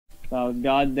About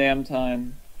goddamn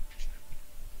time.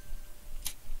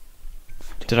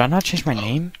 Did I not change my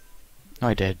name? No,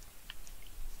 I did.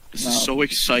 This No. is so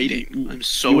exciting. I'm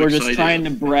so You were excited. just trying to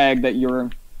brag that you're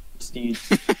prestige.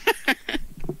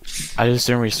 I just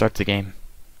didn't restart the game.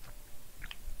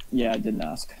 Yeah, I didn't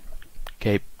ask.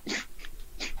 Okay.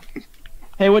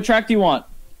 Hey, what track do you want?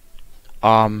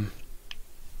 Tynan's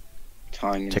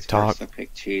TikTok. first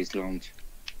epic cheese lunch.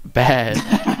 Bad.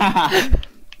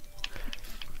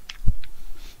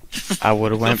 I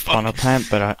would have went Fauna Plant,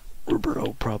 but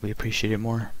Roberto probably appreciate it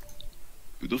more.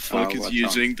 Who the fuck is what's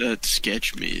using that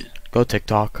sketch me? Go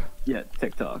TikTok. Yeah,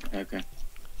 TikTok. Okay.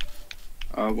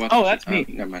 What? Oh, that's me.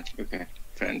 Never mind. Okay.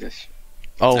 Found this.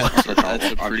 Oh, That's a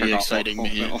I pretty forgot exciting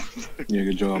what meme. Yeah,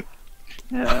 good job.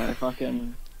 Yeah, I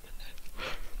fucking...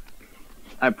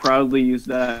 I proudly use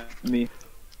that me.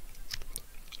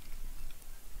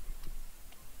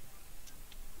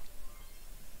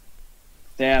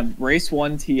 Damn, race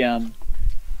 1 TM.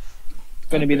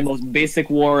 It's gonna be the most basic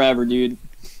war ever, dude.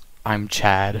 I'm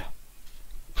Chad.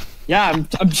 Yeah,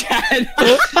 I'm Chad.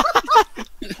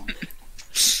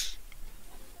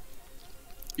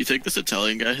 You think this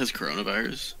Italian guy has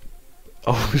coronavirus?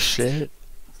 Oh shit.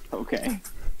 Okay.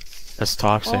 That's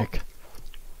toxic.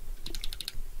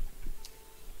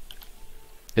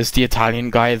 Is the Italian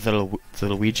guy the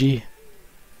Luigi?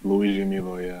 Luigi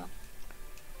Milo, yeah.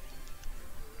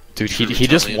 Dude, True he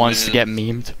just Italian wants to get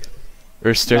man. memed.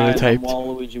 Or stereotyped. Guys, I'm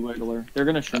Waluigi Wiggler. They're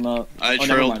gonna shrim up. I Oh,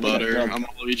 never trailed mind, we got butter. trailed. I'm a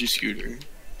Luigi Scooter.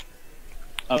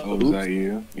 Oh, is that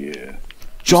you? Yeah.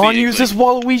 John See, uses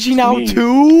like- Waluigi now Me.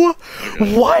 too?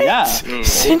 Okay. What? Yeah. Oh.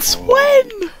 Since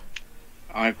when?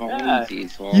 I've Yeah. always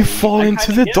used You Waluigi. fall I into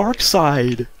kinda the get dark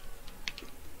side.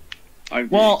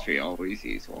 I've Well, literally always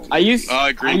used Waluigi. I used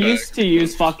I green used bag. to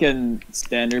use fucking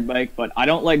standard bike, but I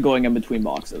don't like going in between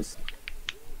boxes.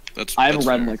 That's. I have that's a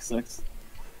red fair. Lick 6.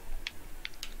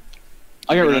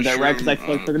 I'll get rid of Yeah, that red because I sure,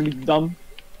 feel like they're gonna be dumb.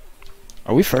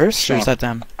 Are we first? Or is Shock. that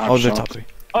them? I'm Oh, they're shocked. top 3.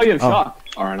 Oh, you have Oh. shock.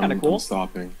 Alright, Kinda I'm cool.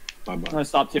 stopping. Bye I'm bye. gonna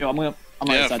stop too. I'm on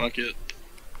Yeah, the side. fuck it.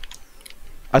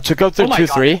 I took out their Oh my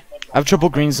 2-3. God. I have triple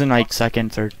greens in like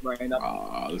second, third. Right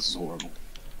up. This is horrible.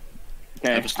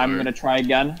 Okay, have a star. I'm gonna try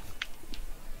again.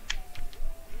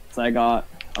 So I got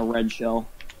a red shell.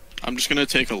 I'm just gonna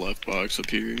take a left box up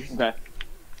here. Okay.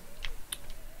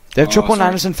 They have triple sorry.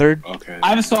 niners in third. Okay. I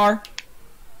have a star.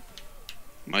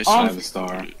 My I son. have a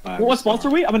star. I have What a spots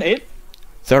star. are we? I'm an 8th.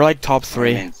 They're like top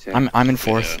 3. in sixth. I'm in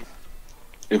fourth. Yeah.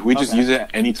 If we just Okay. use it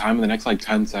any time in the next like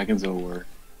 10 seconds, it'll work.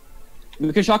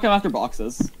 We can shock him after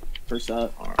boxes. First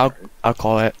set. I'll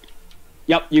call it.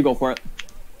 Yep, you go for it.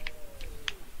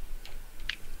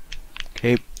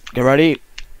 Okay, get ready.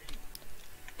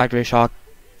 Activate shock.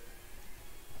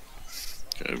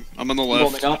 Okay, I'm on the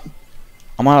Rolling left. up.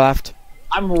 I'm on the left.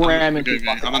 I'm ramming Okay, through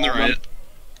fucking I'm on the all of them. right.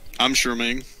 I'm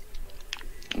shrooming.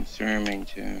 I'm swimming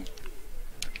too.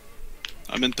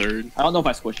 I'm in third. I don't know if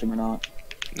I squished him or not.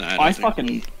 Nah, I Oh, don't I think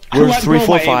fucking. We're I let 3, go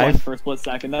 4, my A1 5. for a split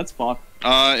second. That's fucked.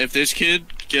 If this kid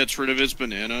gets rid of his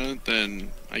banana,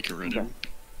 then I can red Okay. him.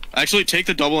 Actually, take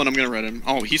the double and I'm gonna red him.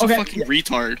 Oh, he's Okay, a fucking yeah.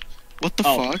 retard. What the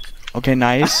Oh. fuck? Okay,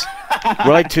 nice.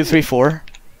 We're like 2, 3, 4.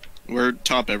 We're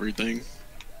top everything.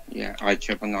 Yeah, I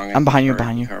triple nine. I'm behind you,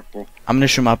 behind you. Purple. I'm gonna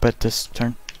shoot him up at this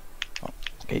turn.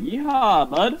 Yeah,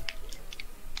 bud.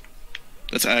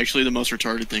 That's actually the most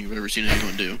retarded thing I've ever seen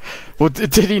anyone do. Well,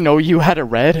 did he know you had a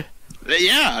red?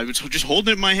 Yeah, I was just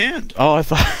holding it in my hand. Oh, I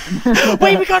thought.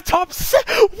 Wait, we got top 6.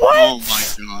 What? Oh my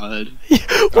god.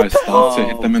 I stopped to Oh,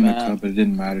 hit them in the man. cup, but it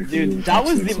didn't matter. 'cause we Dude, were that top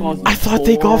was six the most. anyway. I thought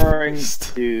they got boring-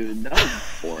 first. Dude, that was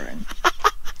boring.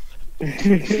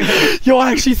 Yo,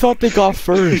 I actually thought they got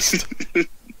first.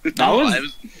 No, was- I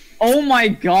was Oh my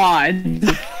god.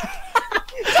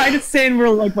 Trying to say we're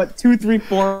like what 2, 3,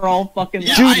 4 all fucking.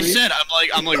 yeah, Dude. I said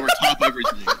I'm like we're top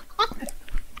everything.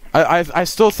 I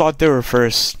still thought they were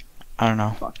first. I don't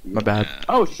know. Fuck you. My bad. Yeah.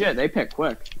 Oh shit, they picked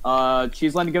quick.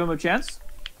 Cheeseline to give him a chance.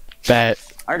 Bet.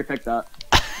 I already picked that.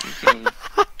 Okay.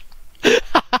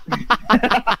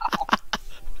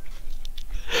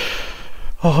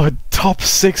 Oh, top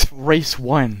 6 race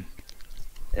 1.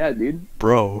 Yeah, dude.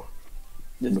 Bro.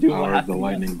 Just The do what power of has the to be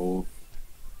lightning done. bolt.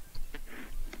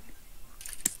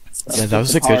 Yeah, that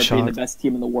was The a power good of being shot. the best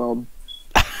team in the world.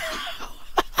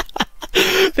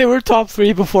 They were top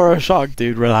 3 before our shock,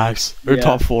 dude. Relax. Or Yeah.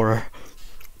 top 4.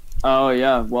 Oh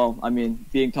yeah, well, I mean,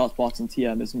 being top spots in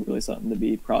TM isn't really something to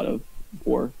be proud of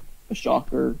for a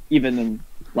shock or even in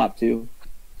lap 2.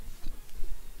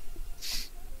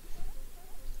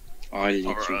 I literally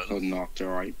Alright. could not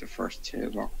drive the first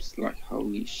 2 laps. Like,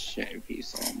 holy shit, if you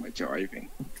saw my driving.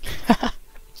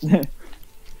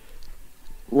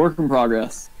 Work in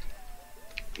progress.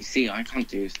 You see, I can't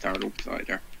do startups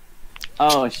either.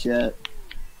 Oh shit.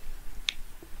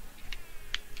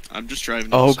 I'm just driving.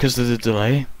 Oh, because of the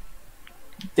delay?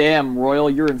 Damn, Royal,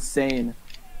 you're insane.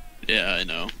 Yeah, I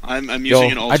know. I'm Yo,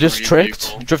 using an all-terrain I just tricked.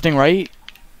 vehicle. Drifting right.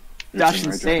 That's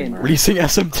insane. Releasing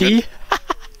SMT?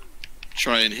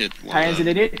 Try and hit one. Tynan's an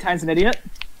idiot. Tynan's an idiot.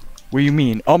 What do you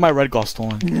mean? Oh, my red got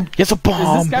stolen. He has a Is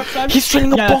bomb! this guy beside me? He's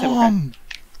training a Yeah, that's okay. bomb!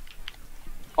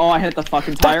 Oh, I hit the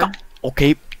fucking tire.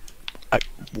 Okay.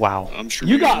 Wow. I'm sure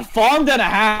You got farmed and a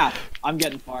half. I'm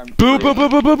getting farmed. Boo boo boo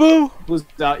boo boo boo! Who's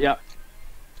out? Yep.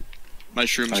 my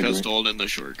shrooms I got agree. stalled in the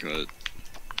shortcut.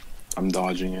 I'm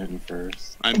dodging it in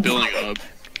first. I'm building up.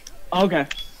 Okay.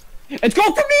 It's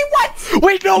going for me. What?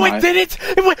 Wait, no, No, it didn't!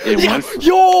 It went, it yeah, went for-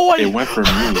 yo! It went for me.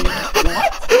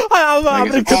 I'm Like,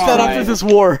 gonna it's get that after alright. this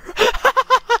war.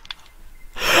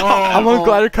 I'm on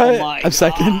glider cut. my I'm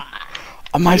second. God.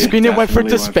 On my It screen, it went for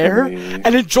definitely went for despair, me. and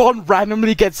then John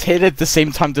randomly gets hit at the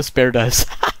same time despair does.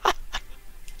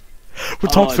 We're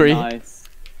top Oh, 3. Nice.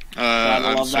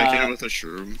 I'm love second that. with a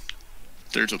shroom.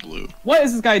 There's a blue. What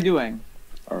is this guy doing?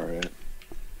 Alright.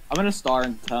 I'm gonna star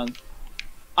in 10.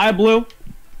 I blue.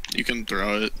 You can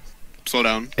throw it. Slow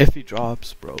down. If he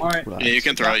drops, bro. Alright. relax. Yeah, you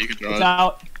can throw it. You can throw It's it.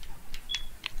 out.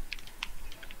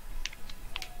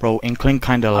 Bro, Inkling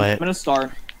kinda I'm lit. gonna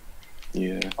star.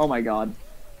 Yeah. Oh my god.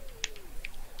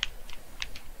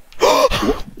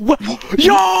 What?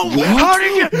 Yo! How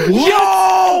did you?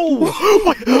 Yo!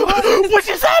 What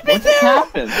just happened What there?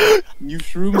 happened? You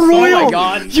shroomed Royal, Oh my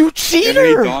God. you And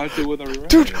cheater! he dodged it with a red.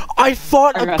 Dude, I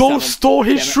thought I a got ghost 7. stole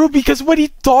his Damn it. shroom because when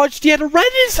he dodged, he had a red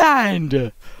in his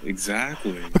hand.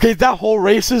 Exactly. Okay, that whole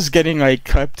race is getting like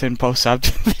clipped in post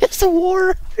after this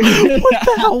war. What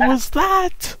the hell was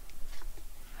that?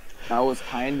 That was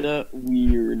kinda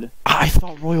weird. I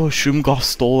thought Royal Shroom got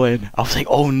stolen. I was like,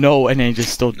 oh no, and then he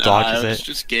just still Nah, dodges it's it.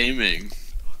 just gaming.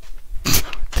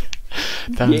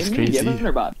 That was Gaming, crazy. good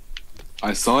or bad?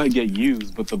 I saw it get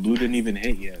used, but the blue didn't even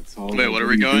hit yet. So I was Wait, like, what are are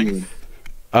we you going?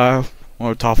 doing?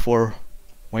 We're top 4.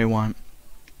 What do you want?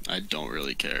 I don't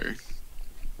really care.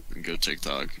 We can go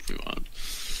TikTok if we want.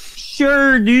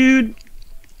 Sure, dude.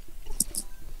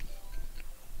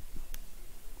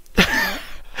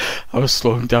 I was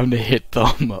slowing down to hit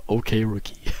thumb. Okay,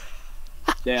 rookie.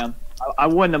 Damn. I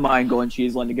wouldn't have mind going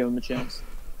Cheeseland to give him a chance.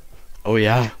 Oh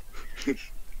yeah. To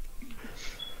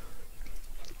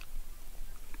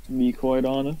be quite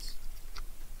honest.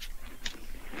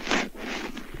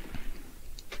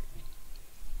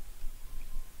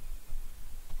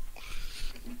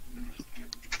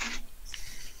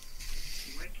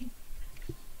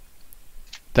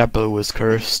 That blue was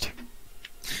cursed.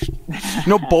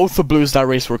 No, both the blues that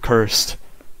race were cursed.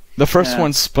 The first Yeah.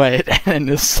 one split, and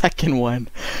the second one,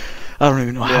 I don't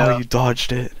even know how Yeah. you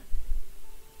dodged it.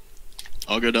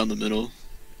 I'll go down the middle.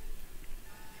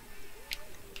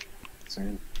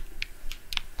 Same.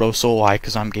 Bro, so why?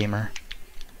 Cause I'm gamer.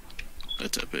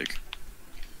 That's epic.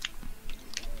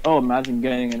 Oh, imagine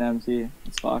getting an MT.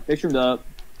 It's fucked. They trimmed up.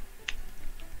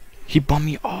 He bumped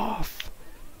me off.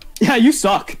 Yeah, you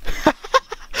suck.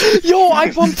 Yo,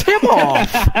 I bumped him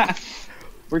off.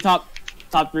 We're top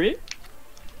 3?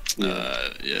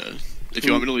 Yeah. If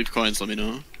you want me to leave coins, let me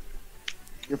know.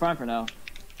 You're fine for now.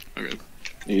 Okay.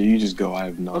 Yeah, you just go. I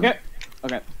have none. Okay.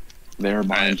 Okay. They're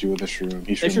behind Alright. you with a shroom.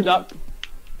 He They shroomed trimmed up.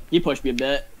 He pushed me a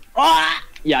bit. Ah!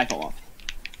 Yeah, I fell off.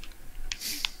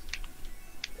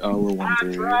 Oh, we're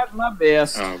 1-3. Tried my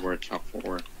best. We're top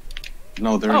 4.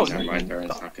 No, they're Oh, in Never mind, second. they're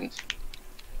in second.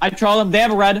 I troll them. They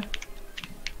have a red.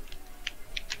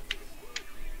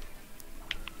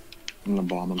 I'm gonna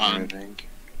bomb him here, I Um, think.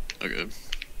 Okay.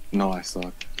 No, I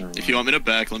suck. Never If you want me to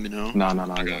back, let me know. No, I got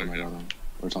Okay, him. I okay. got him.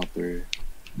 We're top 3.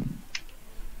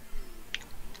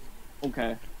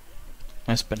 Okay.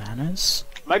 Nice bananas.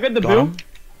 Am I good to Got boom? him.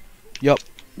 Yup.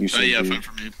 You should Yeah, be. fine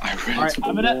for me. I ran Alright, to the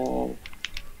I'm gonna- wall.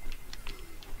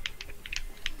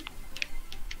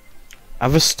 I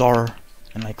have a star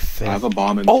and like I have fifth. a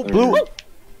bomb in Oh, third. blue.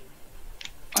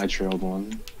 I trailed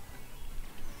one.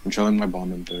 I'm trailing my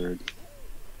bomb in third.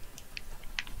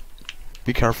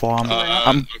 Be careful.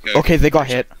 I'm. Okay. Okay, they got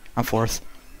hit. I'm 4th.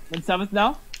 In 7th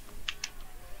now.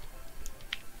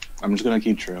 I'm just gonna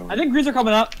keep trailing. I think greens are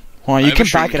coming up. Hold on, I you have can a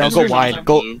back shroom it. I'll because go there's wide. nothing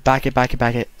Go blue. back it. Back it.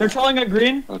 Back it. They're trolling at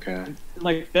green. Okay. In,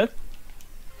 like 5th.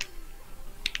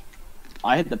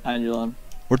 I hit the pendulum.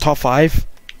 We're top 5.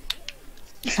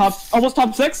 Almost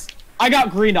top 6. I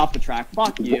got green off the track.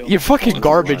 Fuck you. You're fucking Oh,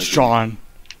 garbage, John.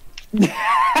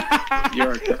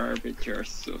 You're garbage, you're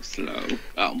so slow.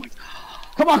 Oh my god.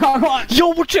 Come on, come on, come on. Yo,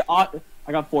 what you? I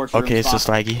got 4 shrooms. Okay, it's Fuck. just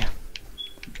laggy.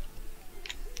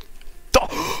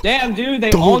 Damn, dude,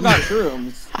 they Don't- all got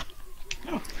shrooms.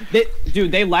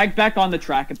 They lagged back on the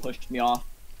track and pushed me off.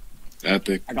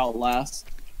 Epic. I got last.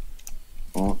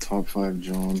 Oh, top 5,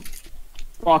 John.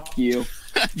 Fuck you.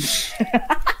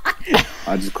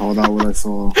 I just called out what I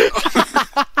saw.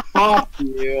 Fuck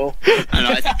you. I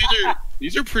know. I think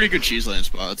these are pretty good cheeseland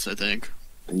spots. I think.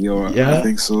 Yo, Yeah. I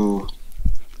think so.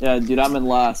 Yeah, dude, I'm in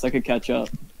last. I could catch up.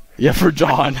 Yeah, for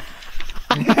John.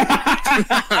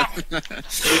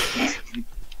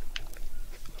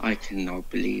 I cannot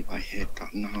believe I hit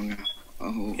that Nanga.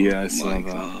 Oh Yeah, I saw my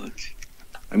that. god.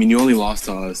 I mean, you only lost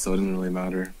to us, so it didn't really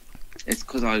matter. It's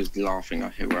because I was laughing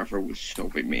at whoever was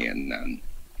shoving me and then,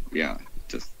 yeah,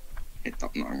 just hit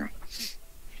that Nanga.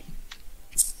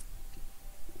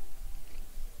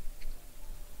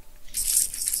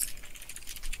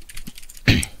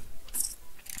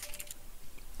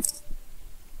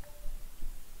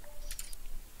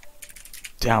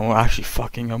 Damn, we're actually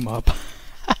fucking him up.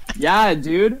 Yeah,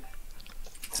 dude.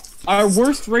 Our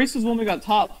worst race was when we got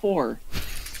top 4.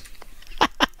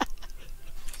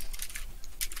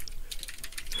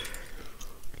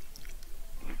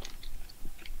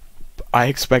 I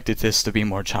expected this to be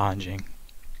more challenging.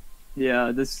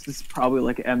 Yeah, this is probably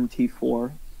like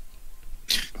MT4.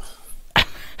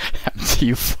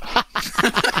 You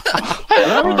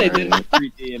Whatever they did in 3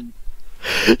 team.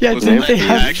 yeah, Wasn't didn't that they the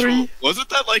have actual- 3? Wasn't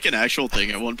that like an actual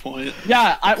thing at one point?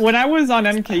 Yeah, when I was on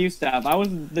MKU staff, I was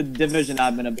the division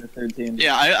admin of the 3rd team.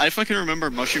 Yeah, I fucking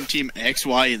remember Mushroom Team X,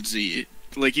 Y, and Z.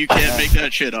 Like you can't make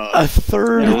that shit up. A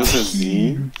third There was a Z?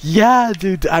 team. Yeah,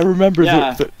 dude, I remember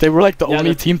Yeah. they were like the Yeah,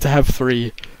 only the- team to have 3.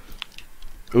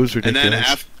 It was And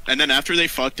ridiculous. then after they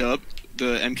fucked up,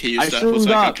 the MKU I staff was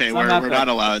showed like, up, okay, so we're I'm not epic.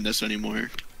 allowing this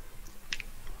anymore.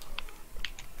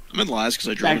 I'm in last because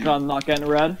I drove. Back on not getting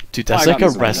red. Dude, Oh, that's I like got a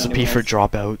this one recipe for anyways.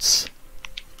 dropouts.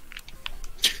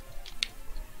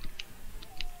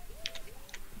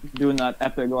 Doing that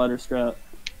epic glider strat.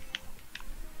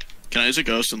 Can I use a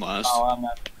ghost in last? Oh, I'm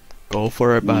not. Go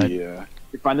for it, bud. Yeah.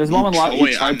 You're fine. There's one on left. Oh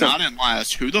wait, tried I'm to- not in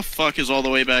last. Who the fuck is all the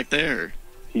way back there?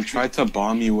 He tried to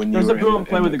bomb you when There's you a were blue in, and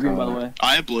play in with the green, by the car. way.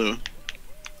 I have blue.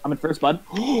 I'm in first, bud.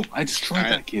 I destroyed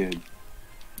Alright. that kid.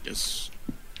 Yes.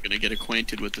 Gonna get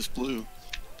acquainted with this blue.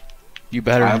 You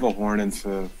better. I have a horn in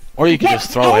 5th. Or you can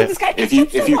just throw it. This guy If picks you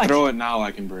up so if you much. throw it now,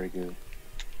 I can break it.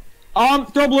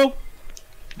 Throw blue.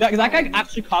 That guy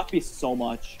actually cost me so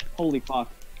much. Holy fuck.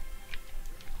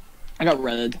 I got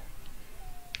red.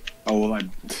 Oh well,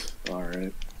 all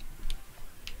right.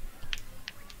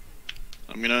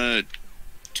 I'm gonna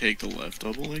take the left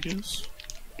double, I guess.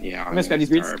 Yeah, I'm gonna spend these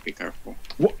beats. Be careful.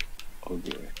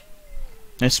 Okay.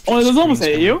 Nice Oh, this almost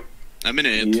screen hit you. I'm in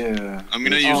it. Yeah. I'm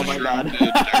gonna use Oh a my shroom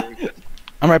God. to-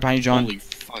 I'm right behind you, John. Holy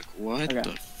fuck! What Okay.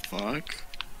 the fuck?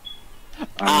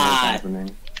 I don't know what's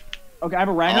happening. Okay, I have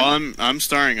a rang. Oh, I'm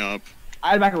starring up.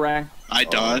 I had back a rang. I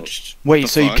dodged. Wait, The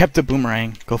so you fuck? kept the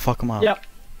boomerang. Go fuck him up. Yep.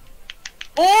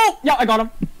 Oh! Yeah, I got him.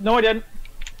 No, I didn't.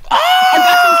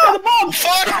 I got the bomb!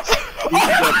 Fuck!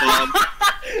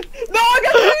 No, I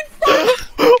got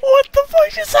the What the fuck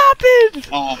just happened?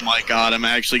 Oh my god, I'm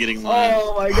actually getting live.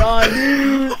 Oh my god,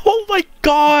 dude. Oh my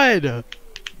god!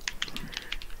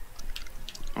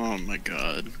 Oh my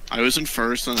god. I was in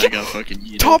first and I got fucking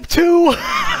yeeted. Top 2!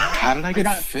 How did I get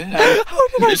 5th? How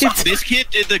did I This, get? this kid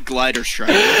did the glider strike.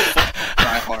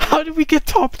 Try hard. How did we get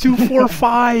top 2, 4,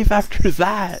 5 after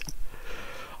that?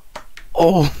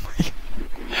 Oh my!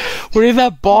 Where did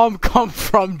that bomb come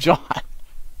from, John?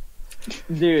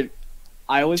 Dude,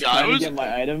 I was Yeah, I trying was- to get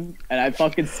my item, and I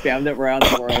fucking spammed it around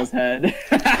Morel's head.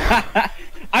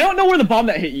 I don't know where the bomb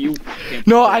that hit you came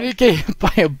No, from. I didn't get hit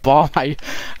by a bomb.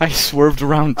 I swerved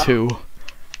around too.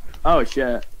 Oh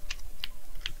shit.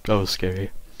 That was scary.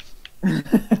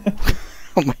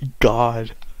 Oh my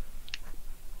god.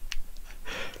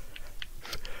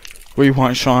 What do you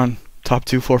want, Sean? Top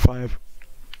 2, 4, 5.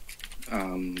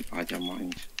 I don't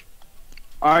mind.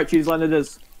 Alright, Cheeseland it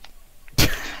is.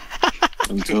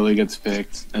 Until he gets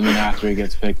picked, and then after he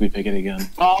gets picked, we pick it again.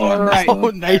 Alright. Oh,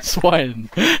 nice one.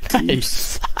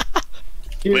 Nice.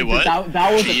 Dude, Wait, what?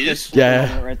 That was a Cheese? fish flipper Yeah.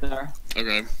 moment right there.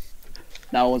 Okay.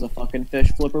 That was a fucking fish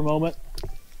flipper moment.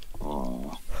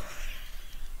 Oh.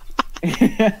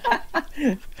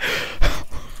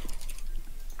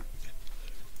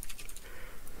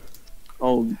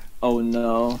 Oh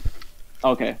no.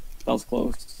 Okay, that was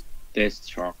close. This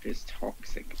truck is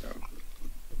toxic though.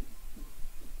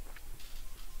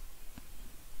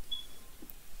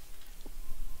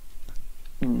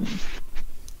 Hmm.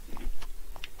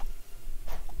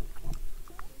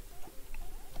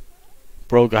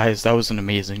 Bro, guys, that was an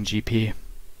amazing GP.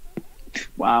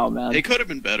 Wow, man. It could have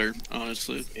been better,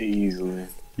 honestly. Easily.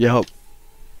 Yep.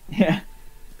 Yeah.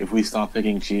 If we stop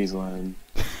picking Cheeseland.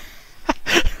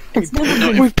 It's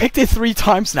never We've picked it 3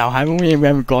 times now, haven't we? We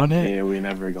haven't gotten it. Yeah, we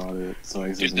never got it, so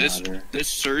it Dude, doesn't matter. this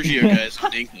Sergio guy's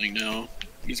an inkling now.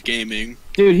 He's gaming.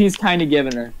 Dude, he's kind of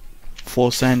giving her.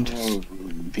 Full send. Oh,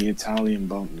 the Italian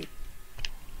bumped me.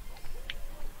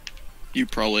 You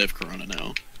probably have Corona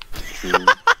now. True.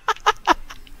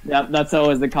 Yep, that's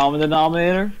always the common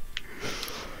denominator.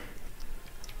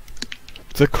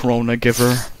 The Corona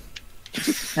giver.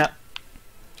 Yep.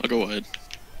 I'll go ahead.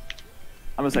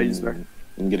 I'm gonna say you spare.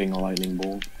 I'm getting a lightning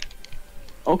bolt.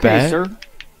 Okay, Bet. sir.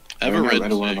 I have a red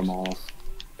one of six. them off.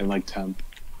 In like temp.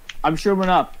 I'm shrooming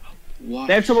up. What?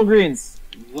 They have triple greens.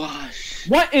 What?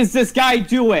 What is this guy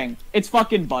doing? It's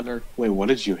fucking butter. Wait, what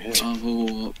did you hit?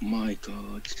 Oh my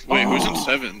god. Wait, who's in Oh.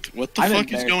 7th? What the I'm fuck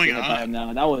is embarrassed going to hit by him on?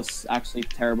 now. That was actually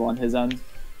terrible on his end.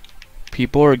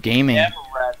 People are gaming. Yeah,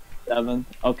 we're at 7.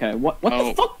 Okay, what Oh.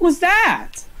 the fuck was that?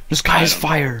 This guy is I don't know.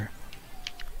 fire.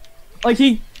 Like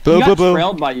he Boo, got boo, boo.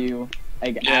 trailed by you,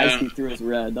 like Yeah. as he threw his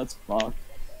red. That's fucked.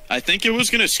 I think it was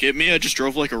gonna skip me. I just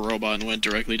drove like a robot and went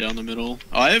directly down the middle.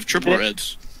 Oh, I have triple Yeah.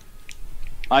 reds.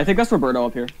 I think that's Roberto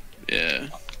up here. Yeah.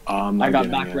 I'm not I got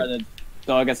getting back it. redded,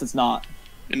 so I guess it's not.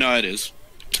 No, it is.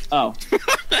 Oh.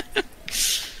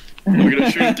 I'm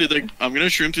gonna shroom through the. I'm gonna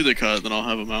shroom through the cut, then I'll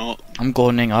have him out. I'm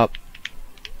goldening up.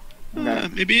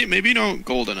 Okay. Maybe don't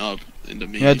golden up into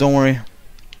me. Yeah, don't worry.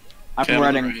 I'm Okay, I'm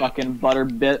redding alright. fucking butter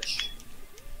bitch.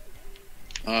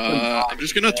 I'm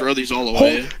just gonna throw these all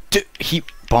away. Dude, he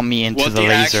bumped me into What the the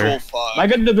laser. actual fuck? Am I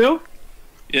good to do?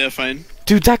 Yeah, fine.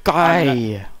 Dude, that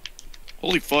guy.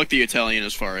 Holy fuck, the Italian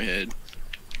is far ahead.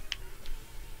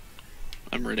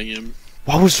 I'm ridding him.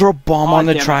 Why was there a bomb Oh, on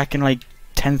the damn it. track in like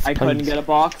 10th I place? couldn't get a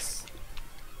box.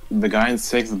 The guy in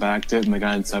 6th backed it, and the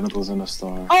guy in 7th was in a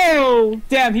star. Oh,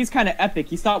 damn, he's kind of epic.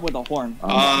 He stopped with a horn.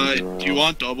 I'm Do you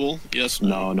want double? Yes.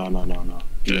 No.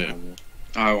 Okay.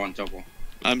 I want double.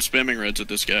 I'm spamming reds at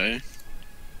this guy.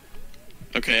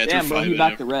 Okay, I Damn, threw bro, 5 he at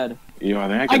backed him. the red. Yo, I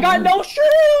think I can got win. no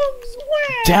shrooms!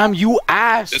 Wow. Damn, you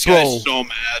ass, This bro. guy's so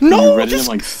mad. No, You read this- him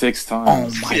like 6 Oh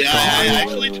times. my Yeah, god. I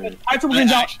actually- Wait. I triple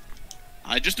greens out.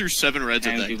 I just threw 7 reds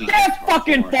at Can't that do guy. that. Get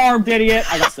fucking farmed, idiot!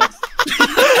 I got 6.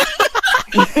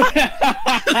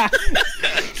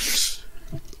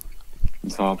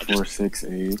 Top 4, 6,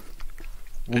 8. I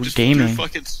We're just gaming. threw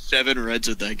fucking 7 reds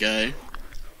at that guy.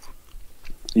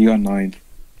 You got 9.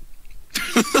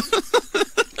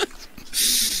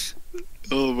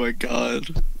 Oh my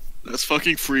god. That's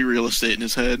fucking free real estate in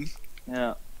his head.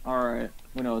 Yeah, alright.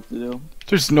 We know what to do.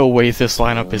 There's no way this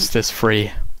lineup is this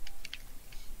free.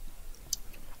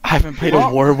 I haven't played a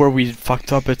Well- war where we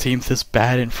fucked up a team this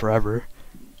bad in forever.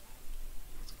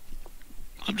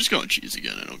 I'm just going cheese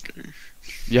again, I don't care.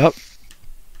 Yep.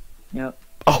 Yep.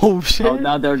 Oh shit. Oh,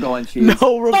 now they're going cheese.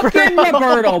 No, Roberto. Fucking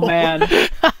Roberto, man!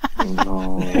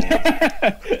 Oh,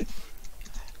 no.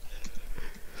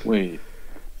 Wait.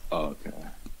 Oh, okay.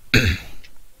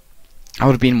 I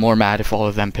would have been more mad if all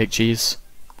of them picked cheese.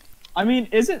 I mean,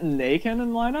 isn't Nakon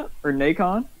in lineup? Or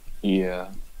Nakon? Yeah.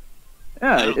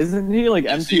 Yeah, No. isn't he like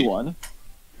Is he? MT1?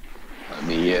 I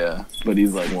mean, yeah. But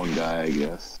he's like one guy, I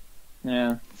guess.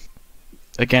 Yeah.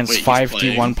 Against Wait, he's 5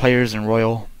 playing. D1 players in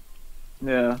Royal.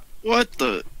 Yeah. What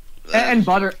the? And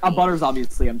Butter's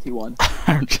obviously MT1.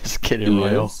 I'm just kidding,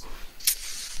 Royal. Yes.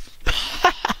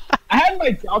 I had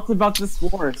my doubts about this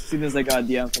war as soon as I got a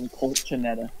DM from Colt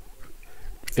Chanetta.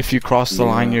 If you cross the Yeah.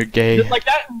 line, you're gay. Like,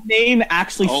 that name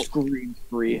actually Oh. screams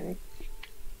free.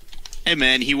 Hey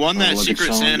man, he won that look at Secret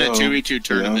Sean Santa go. 2v2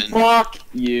 tournament. Fuck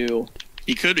you.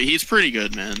 He's pretty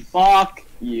good, man. Fuck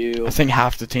you. I think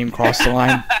half the team crossed the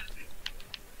line.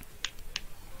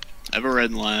 I have a red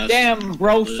and last. Damn,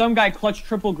 bro, some guy clutched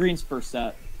triple greens per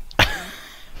set.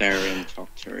 They're in top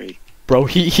 3. Bro,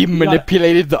 he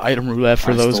manipulated the item roulette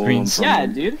for I those stole greens. him. Yeah,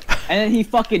 dude. And then he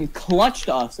fucking clutched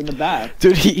us in the back.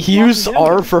 Dude, he What used are you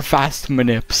doing? R for fast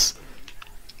manips.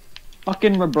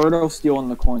 Fucking Roberto stealing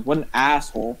the coins. What an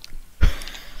asshole.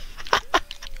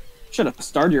 Should have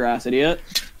starred your ass, idiot.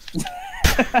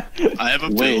 I have a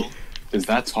Wait. bill. Is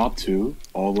that top 2?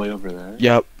 All the way over there?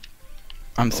 Yep.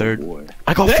 I'm Oh, third. boy.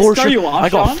 I got Did I four. start you off, I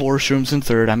got Sean? 4 shrooms in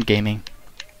third. I'm gaming.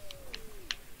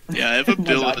 Yeah, I have a Oh my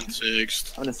bill God. in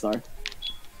 6th. I'm gonna star.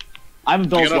 I have a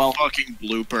bill I as got well. a fucking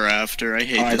blooper after. I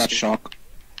hate Oh, I this got game. shock.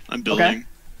 I'm building.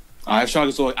 I have shock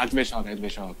as well. Activate shock.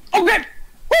 Activate shock. Okay!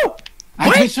 Woo!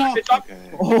 Activate shock! Shock.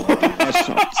 Okay.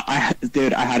 Oh.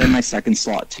 Dude, I had it in my second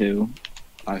slot too.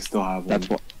 I still have one. That's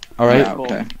what. Alright. Yeah,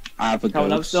 okay. I have a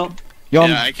Coming up ghost. still. Yo,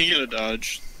 Yeah, I can get a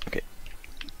dodge. Okay.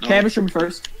 No. Okay, I have a shroom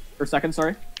first. Or second,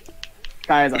 sorry.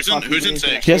 Guy has a Who's in- fucking who's in green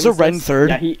six? He has a aim red in assist. third.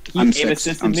 Yeah, he I'm aim 6.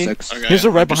 assisted I'm me. 6. Okay, here's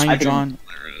a red I'm just- behind you, I John.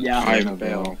 Yeah. I have a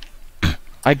veil.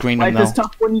 I greened him Life is though.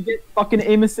 tough when you get fucking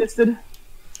aim assisted.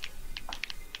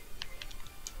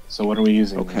 So what are we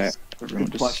using? Okay. This? Everyone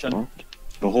Good just question. stopped.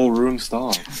 The whole room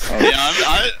stopped. Yeah,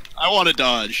 I want to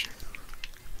dodge.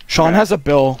 Sean Yeah. has a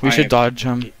bill. We I should have- dodge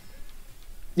him.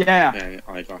 Yeah. Yeah,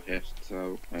 I got hit,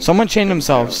 so... Someone chain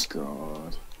themselves.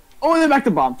 God. Oh, they're back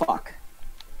to bomb. Fuck.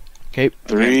 Okay.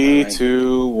 3, fine.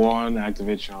 2, 1,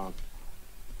 activate shock.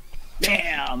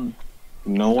 Damn.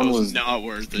 No That one was was not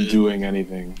worth it. doing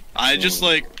anything. I just So-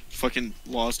 like fucking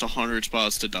lost 100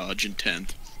 spots to dodge in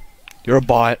 10th. You're a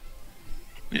bot.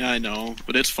 Yeah, I know,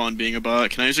 but it's fun being a bot.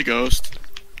 Can I use a ghost?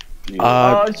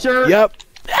 Sure. Yep.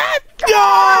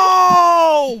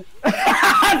 No!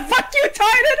 Fuck you,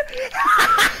 Tynan!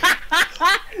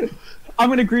 I'm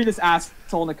gonna greet this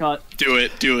asshole in the cut. Do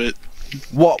it, do it.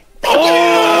 What?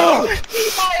 Oh!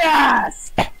 My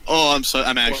ass! Oh,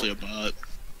 I'm actually a bot.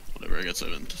 Whatever, I got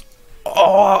 7th.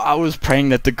 Oh, I was praying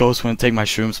that the ghost wouldn't take my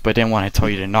shrooms, but I didn't want to tell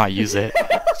you to not use it.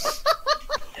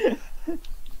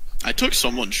 I took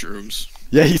someone's shrooms.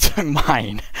 Yeah, you took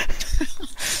mine.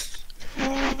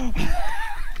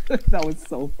 That was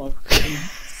so fucking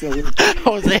silly.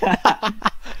 Jose.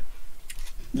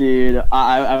 Dude,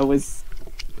 I was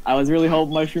really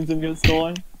hoping my shrooms didn't get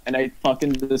stolen, and I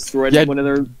fucking destroyed Yeah, one of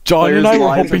their John and I players' were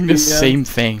lives hoping at the end. same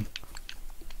thing.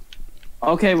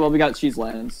 Okay, well we got cheese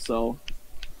lands, so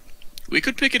We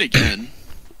could pick it again.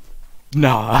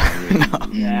 Nah.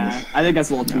 yeah, I think that's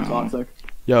a little too No. toxic.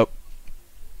 Yep.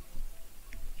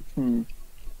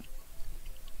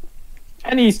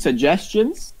 Any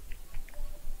suggestions?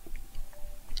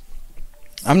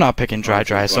 I'm not picking dry,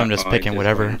 so I'm just picking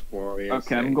whatever.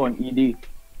 Okay, I'm going ED.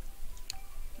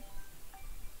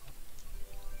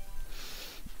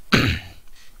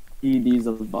 ED's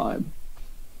a vibe.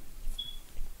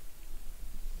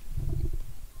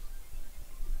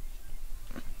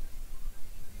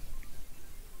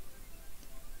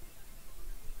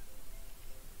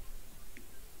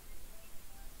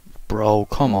 Bro,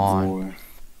 come on. Boy.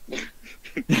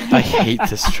 I hate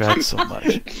this track so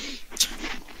much.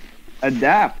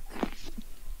 Adapt.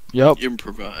 Yep.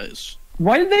 Improvise.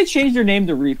 Why did they change their name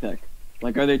to Repick?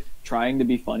 Like, are they trying to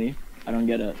be funny? I don't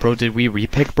get it. Bro, did we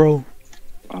repick, bro?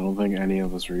 I don't think any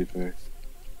of us repicked.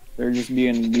 They're just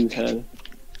being a new head.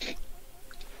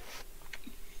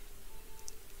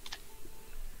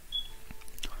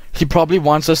 He probably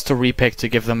wants us to repick to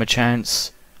give them a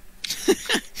chance.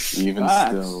 Even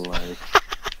Facts. still, like,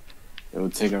 it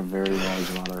would take a very large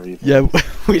amount of repicks. Yeah,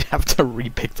 we'd have to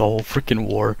repick the whole freaking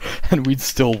war, and we'd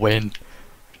still win.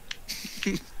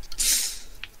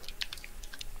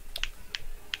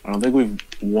 I don't think we've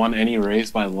won any race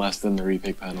by less than the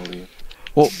repick penalty.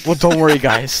 Well, don't worry,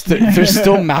 guys. They're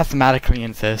still mathematically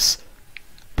in this.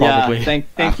 Probably. Yeah,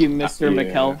 thank you, Mr. Yeah.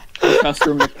 McKell.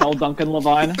 Professor McKell Duncan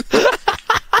Levine.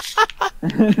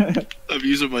 I'm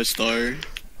using my star. I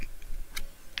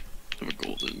have a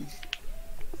golden.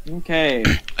 Okay.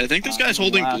 I think this guy's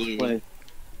holding last blue. place.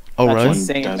 Oh, That's really?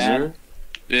 insane, man. Desert?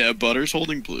 Yeah, Butter's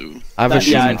holding blue. I have a That-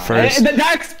 shroom yeah, in first.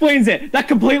 That explains it. That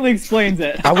completely explains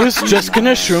it. I was just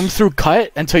gonna shroom through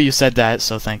cut until you said that,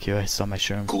 so thank you. I saw my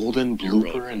shroom. Golden You're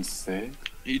blooper and six?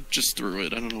 He just threw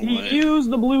it. I don't know He why. used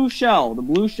the blue shell. The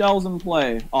blue shell's in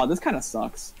play. Oh, this kind of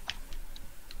sucks.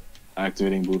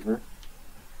 Activating blooper.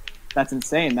 That's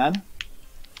insane, man.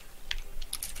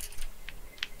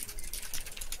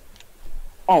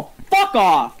 Oh, fuck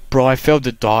off! Bro, I failed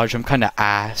to dodge. I'm kinda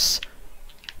ass.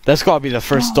 That's gotta be the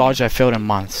first dodge I failed in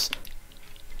months.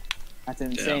 That's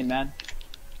insane, man.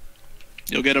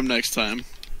 You'll get him next time.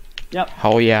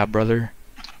 Hell yeah, brother.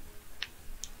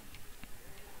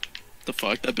 The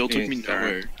fuck? That build took me Yeah,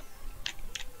 sorry.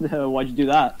 nowhere. Why'd you do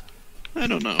that? I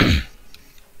don't know.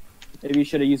 Maybe you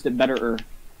should have used it better.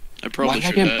 I Why probably did I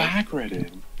should get have.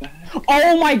 back-redded?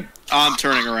 Oh my! I'm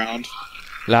turning around.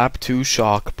 Lap 2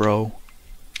 shock, bro.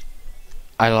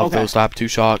 I love Okay. those lap 2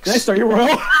 shocks. Did I start your roll?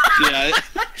 Yeah,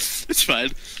 it's fine.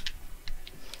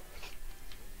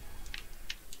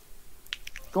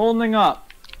 Goldening up.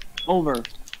 Over.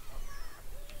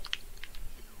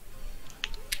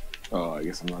 Oh, I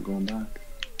guess I'm not going back.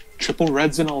 Triple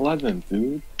reds in 11th,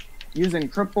 dude. Using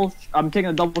triple. I'm taking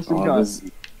a double shoot Oh, cut.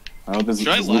 I hope this Should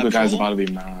I Luca lap guy's roll? about to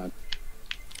be mad.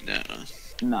 Nah.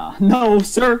 Nah. No,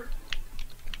 sir.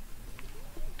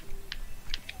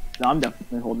 No, I'm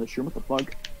definitely holding this shroom. What the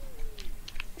fuck?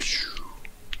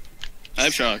 I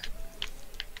have shock.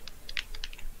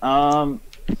 I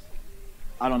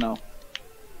don't know.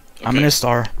 Okay. I'm in a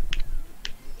star.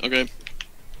 Okay.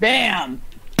 Bam!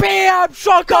 BAM!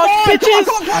 Shock on, on, bitches!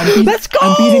 come on, Let's go!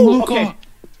 I'm beating Luca! Okay.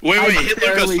 Wait, I hit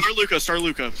barely- Luca. Star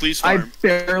Luca. Please I star him.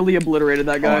 barely obliterated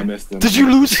that Oh, I guy. missed him. Did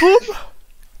you lose him?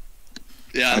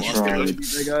 Yeah, I I lost tried.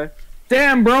 it. That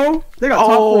Damn, bro. They got top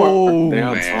four. Oh, They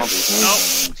have Man.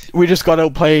 top. we just got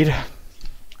outplayed.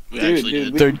 We Dude, actually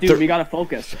dude, did. They're- we gotta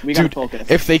focus. We gotta Dude, focus.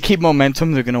 If they keep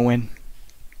momentum, they're gonna win.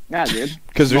 Yeah, dude.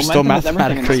 Because they're still Momentum is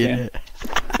everything in mathematically in this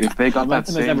it. If they got that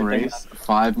Momentum is same everything. race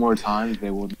 5 more times, they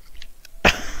would.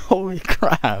 Holy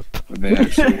crap. They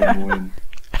actually wouldn't win.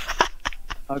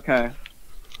 Okay.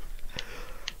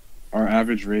 Our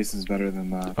average race is better than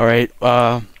that. Alright,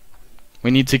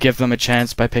 we need to give them a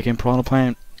chance by picking Piranha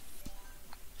Plant.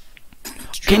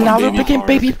 Okay, now they're picking Park,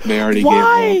 Baby. They already gave up.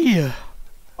 Why?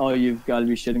 Oh, you've got to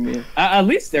be shitting me. At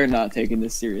least they're not taking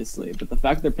this seriously. But the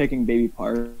fact they're picking Baby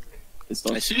Park is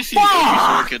still. I see Yoshi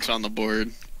circuits on the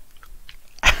board.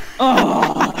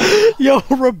 Oh, Yo,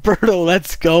 Roberto,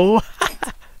 let's go.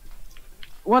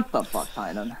 what the fuck,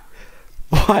 Tynan?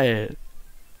 What?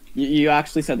 You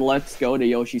actually said let's go to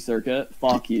Yoshi Circuit.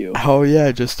 Fuck you. Oh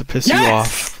yeah, just to piss you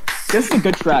Yes! off. This is a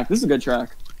good track. This is a good track.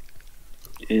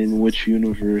 In which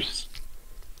universe?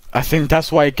 I think that's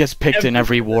why it gets picked in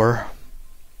every war.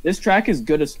 This track is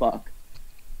good as fuck.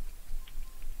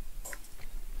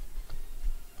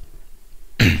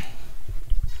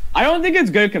 I don't think it's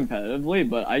good competitively,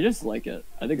 but I just like it.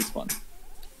 I think it's fun.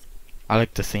 I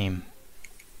like the theme.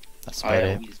 That's about I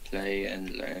it. always play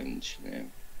in lounge now.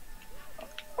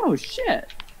 Oh shit!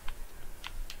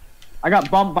 I got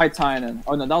bumped by Tynan.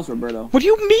 Oh no, that was Roberto. What do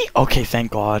you mean? Okay,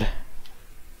 thank God.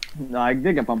 No, I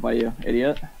did get bumped by you,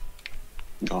 idiot.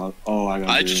 God. Oh, I got.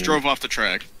 I just drove off the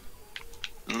track.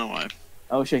 I don't know why.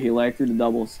 Oh shit, he lagged through the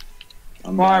doubles.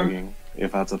 I'm Farm. lagging.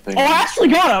 If that's a thing. Oh, I actually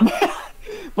got him!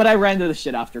 But I ran to the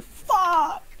shit after.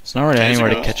 Fuck! It's not really Guys, anywhere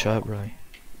to go. catch up, really.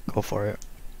 Go for it.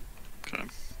 Okay.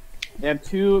 They have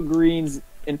 2 greens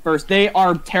in first. They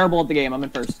are terrible at the game. I'm in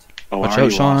first. Oh, Watch I already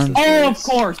out, Sean. lost this Oh, race. of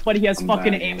course, but he has I'm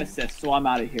fucking back. aim assist, so I'm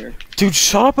out of here. Dude,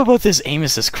 shut up about this aim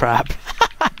assist crap.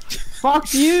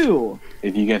 Fuck you!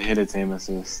 If you get hit, it's aim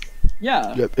assist.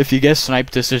 Yeah, Yep, if you get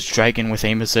sniped, this is Dragon with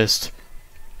aim assist.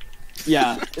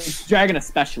 yeah. It's Dragon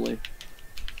especially.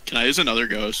 Can I use another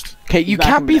ghost? Okay, you Back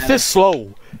can't in be banana. this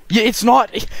slow. Yeah, it's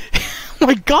not. Oh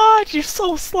my God, you're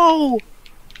so slow.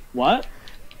 What?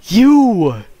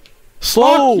 You.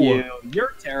 Slow. Fuck you.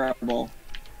 You're terrible.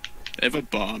 They have a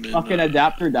bomb in. Fucking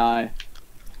adapt or die.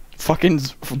 Fucking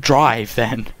drive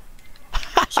then.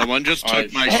 Someone just Alright.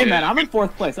 took my Hey shit. man, I'm in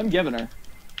 4th place. I'm giving her.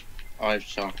 I've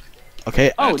shocked.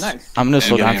 Okay, Oh, That's- nice. I'm gonna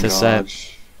slow down Getting this set.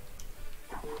 dodge.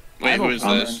 Wait, who is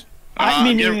I'm this? Me, I'm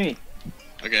me, get- me, me.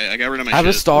 Okay, I got rid of my I have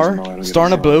a shit. star. No, I don't Star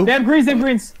and a get blue. They have greens, they have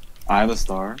greens. I have a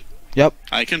star.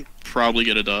 I can probably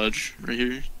get a dodge right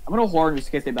here. I'm gonna horn just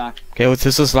in case they back. Okay, well,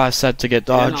 this is last set to get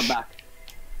They're dodge. not back.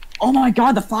 Oh my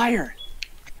god, the fire!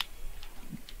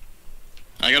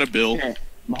 I got a bill. Okay,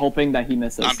 I'm hoping that he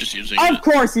misses. I'm just using Of it.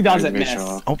 course he doesn't There's a miss.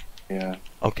 shot. Oh. Yeah.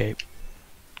 Okay,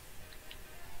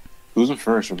 Who's in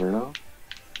first, Roberto?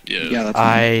 Yeah. Yeah, that's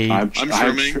I'm I have,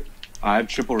 trimming. I have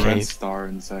triple Okay. red star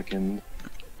in second.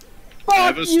 I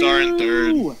have a Fuck star in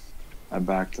you! third. I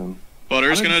backed him.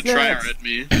 Butter's I'm in gonna try sixth. red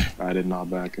me. I did not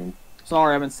back him.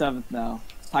 Sorry, I'm in 7th now.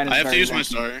 It's Tynan's I have to turn use my next.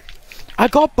 star. I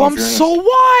got bumped you're in a- so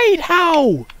wide.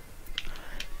 How?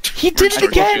 He did it We're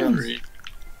again. three.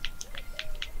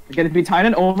 You're gonna be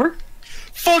Tynan over?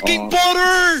 Fucking Oh.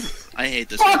 butter! I hate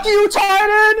this. Fuck you,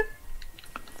 Tynan!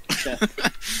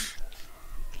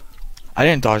 I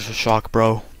didn't dodge the shock,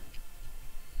 bro.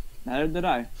 Neither did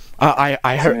I.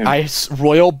 I heard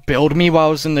Royal build me while I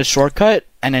was in the shortcut,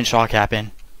 and then shock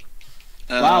happened.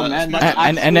 Wow, man,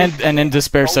 that's And then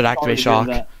despair said activate shock.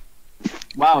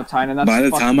 Wow, Tynan, that's By the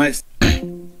fucking- time I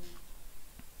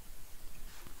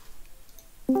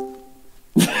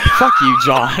Fuck you,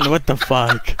 John. What the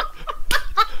fuck?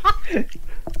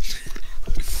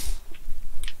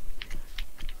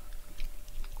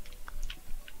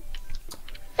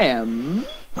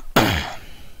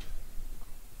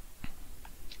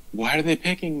 Why are they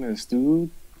picking this, dude?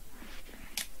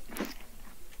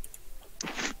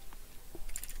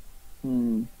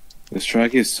 This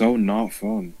track is so not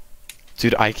fun.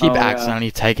 Dude, I keep Oh, yeah.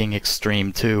 accidentally tagging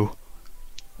extreme too.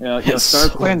 Yeah, It's Star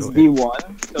so Plan's annoying.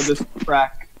 D1, so this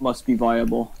track must be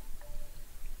viable.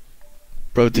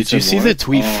 Bro, did you said see what? the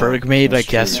tweet Oh, Ferg made that's like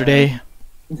true. yesterday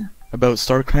about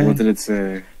Star Clan? What did it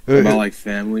say? Uh, About like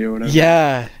family or whatever?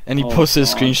 Yeah, and he Oh, posted a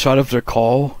God. screenshot of their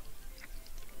call.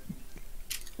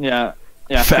 Yeah,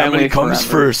 yeah. Family comes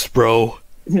forever. first, bro.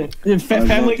 Family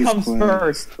love this comes plan.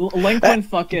 first. Lincoln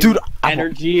fucking dude, I-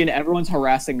 energy and everyone's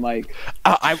harassing Mike.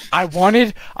 I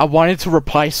wanted to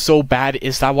reply so bad.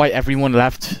 Is that why everyone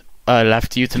left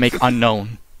you to make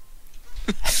unknown?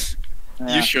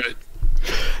 Yeah. You should.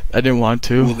 I didn't want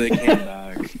Well, to. they came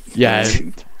back. Yeah,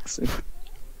 Toxic.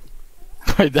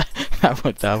 but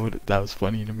that was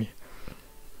funny to me.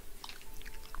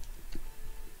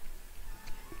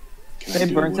 They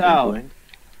do burnt with out. Blink?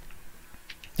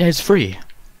 Yeah, it's free.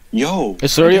 Yo!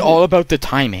 It's literally all about the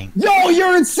timing. Yo,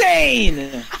 you're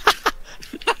insane!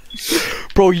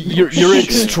 Bro, you're Shit.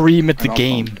 extreme at the Not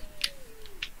game. fun.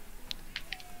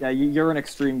 Yeah, you're an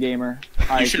extreme gamer.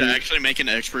 You should actually make an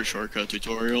expert shortcut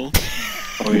tutorial.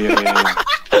 Oh yeah.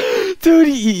 Dude,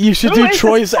 you should do Wait,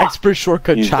 Troy's expert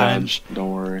shortcut He's challenge. dead.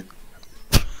 Don't worry.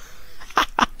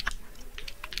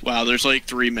 Wow, there's like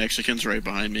 3 Mexicans right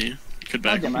behind me. Could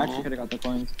back Damn, them I actually all. could have got the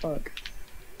coins. Fuck.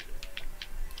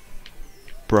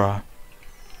 Bruh.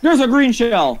 There's a green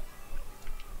shell.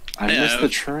 I Yeah, missed the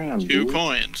tram, 2 dude.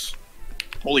 coins.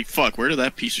 Holy fuck, where did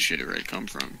that piece of shit right come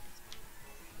from?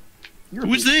 You're a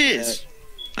Who's piece of this? shit.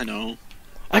 I know.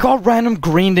 I got random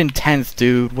greened in 10th,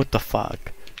 dude. What the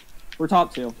fuck? We're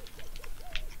top 2.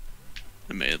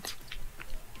 I made.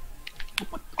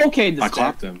 Okay, this I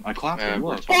clapped him. I clapped him.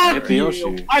 Look. Fuck Hit the you.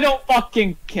 Yoshi. I don't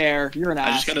fucking care. You're an I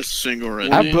ass. just got a single red.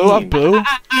 I What? blew up blue.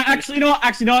 Actually, you know what?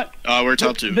 Actually, you know what? We're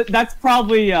top 2. That's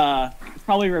probably it's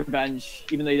probably revenge,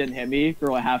 even though you didn't hit me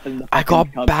for what happened. in the I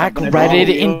fucking got Cubs back Cup when I redded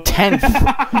brought you. in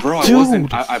 10th. Bro, I Dude.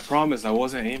 wasn't. I promise I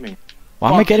wasn't aiming. Why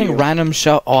am I Fuck getting you. random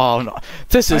shell? Oh, no.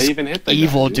 This I is even hit the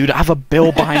evil, guy, dude. I have a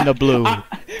bill behind the blue.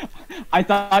 I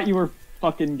thought you were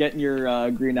fucking getting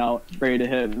your green out, ready to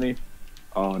hit me.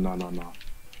 Oh no.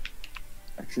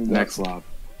 Actually, Next lap.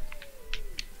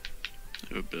 I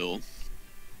have a bill.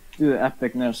 do the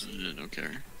epicness. I don't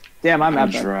care. Damn, I'm I'm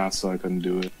epic. draft, so I couldn't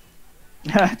do it.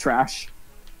 Trash.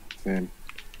 Same.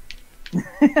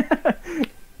 Well,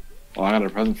 I got a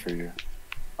present for you.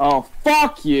 Oh,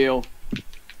 fuck you.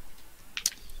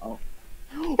 Oh.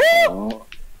 Oh,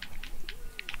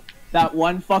 That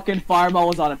one fucking fireball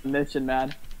was on a mission,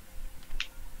 man.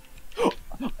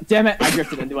 Damn it, I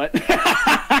drifted into it.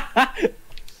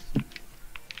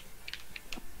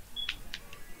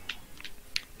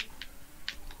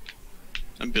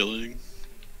 I'm billing.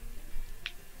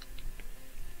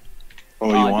 oh,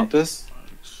 you I want did- this?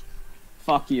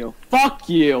 Fuck you. Fuck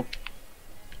you.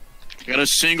 Got a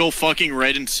single fucking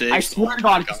red and 6. I swear to Oh my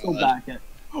God, I can still back it.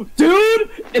 Dude!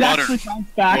 It Butter. actually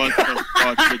bounced back. What the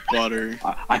fuck with butter?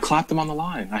 I clapped him on the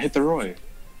line. I hit the Roy.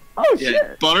 Oh, Yeah,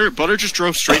 shit. butter just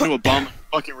drove straight into a bomb.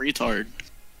 Fucking retard.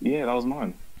 Yeah, that was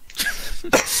mine.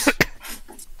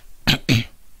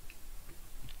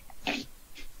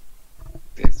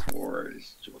 This war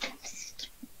is just.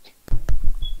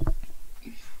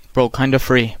 Bro, kinda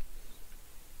free.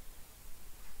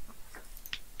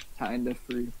 Kinda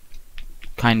free.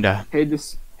 Kinda. Hey,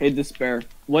 despair.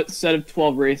 What set of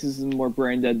 12 races is more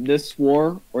brain dead? This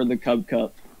war or the Cub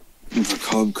Cup? The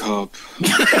Cub Cup.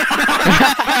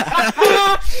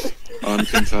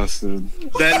 Uncontested.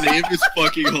 That name is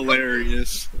fucking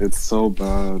hilarious. It's so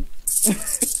bad.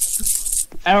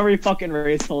 Every fucking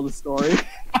race told a story.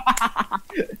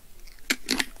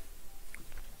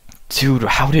 Dude,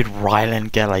 how did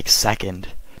Ryland get like second?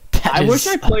 That I wish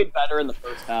is- I played better in the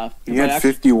first half. He had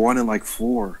 51 and like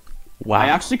 4. Wow. I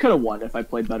actually could have won if I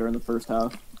played better in the first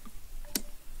half.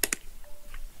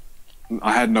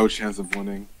 I had no chance of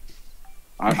winning.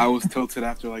 I was tilted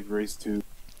after like race 2.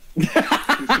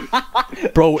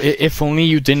 Bro, if only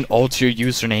you didn't alter your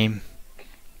username.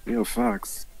 Yo,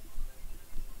 facts.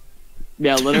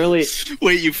 Yeah, literally.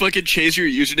 Wait, you fucking changed your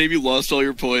username, you lost all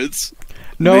your points?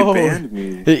 No. They banned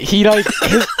me. He like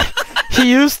he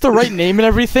used the right name and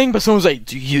everything, but someone was like,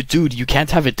 dude, you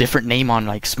can't have a different name on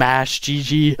like Smash,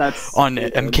 GG, That's on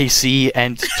stupid. MKC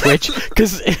and Twitch,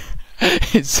 because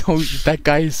it's so that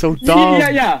guy is so dumb.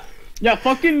 Yeah,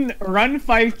 fucking Run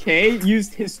 5K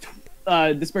used his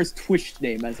Despair's Twitch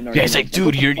name as an Yeah, argument. it's like, dude,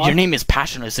 what the your fuck? name is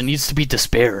Passionless. It needs to be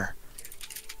Despair.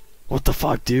 What the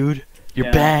fuck, dude? You're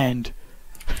Yeah. banned.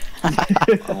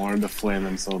 I wanted to flame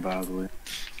him so badly.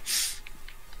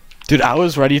 Dude, I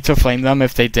was ready to flame them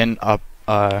if they didn't get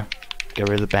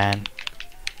rid of the ban.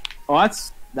 Oh,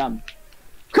 that's them.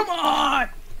 Come on!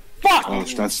 Fuck! Oh,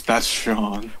 that's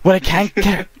Sean. What I can't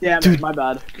get, Damn dude. it, my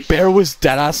bad. Bear was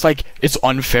deadass like, it's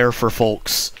unfair for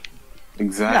folks. Yeah,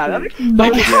 Exactly. that makes no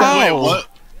Like, sense. how? Wait, what?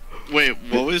 Wait,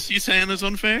 what was he saying is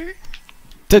unfair?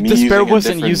 The Me Despair using a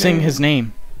wasn't different using name. his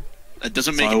name. That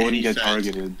doesn't So make I wouldn't any get sense.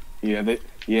 targeted.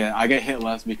 Yeah, I get hit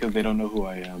less because they don't know who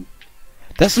I am.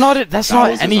 That's not it. That's That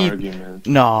not was any. his argument.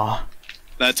 Nah.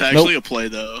 That's actually a play,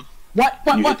 though. What?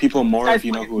 You hit people more Guys, if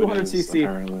you know like who it 200 is, CC.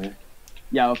 apparently.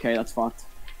 Yeah, okay, that's fucked.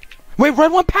 Wait,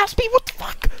 red one past me. What the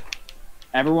fuck,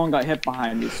 Everyone got hit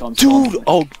behind me, so I'm dude? sorry.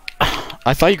 Oh,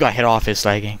 I thought you got hit off his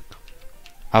lagging.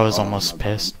 I was Oh, almost my bad.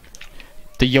 pissed.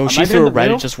 The Yoshi Am I threw in a the red.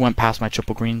 middle? It just went past my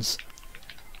triple greens.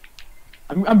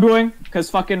 I'm booing because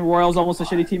fucking Royal's almost a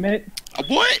shitty teammate.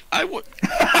 What? I would.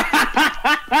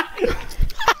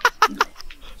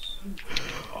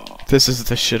 This is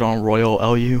the shit on Royal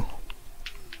LU.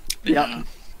 Yeah.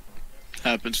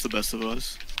 Happens to the best of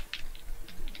us.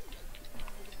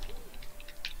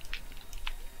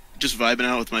 Just vibing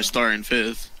out with my star in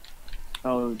 5th.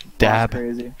 Oh, Dab. that's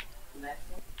crazy.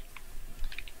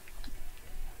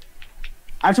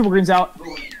 I have triple greens out.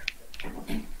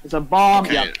 It's a bomb.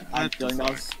 Okay, Yep, I'm what the feeling that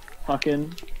was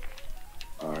fucking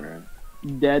Alright.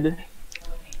 dead.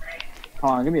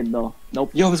 Hold on, give me a bill.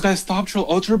 Nope. Yo, this guy stopped troll.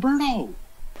 Oh, it's Roberto!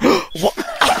 What?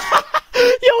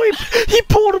 Yo, he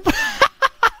pulled him.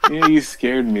 Yeah, you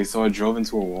scared me, so I drove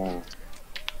into a wall.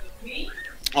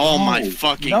 Oh my No.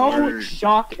 fucking No word.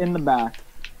 shock in the back.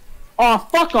 Oh,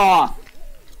 fuck off!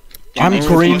 I'm If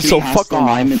green, you so pass fuck the off.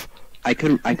 line in- I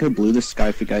could blue this guy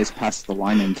if you guys passed the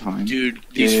line in time. Dude,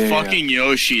 these Yeah. fucking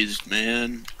Yoshis,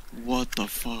 man. What the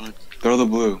fuck? Throw the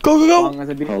blue. Go, go, As go. long as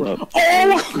I beat Hold it. up.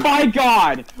 Oh my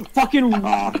god! Fucking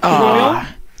Ah.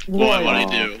 Ah. Royal? What Royal. I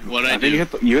do? What I I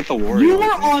think do? you hit the warrior. You were I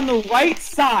think. on the right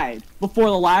side before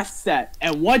the last set,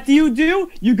 and what do?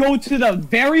 You go to the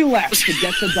very left to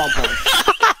get the double.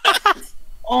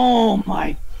 Oh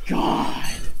my god.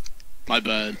 My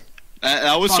bad.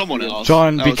 That was Fuck someone you. else.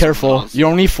 John, That be was someone careful. else. You're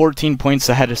only 14 points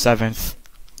ahead of 7th.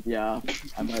 Yeah,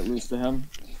 I might lose to him.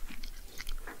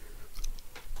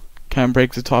 Can't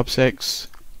break the top 6.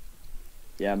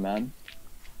 Yeah, man.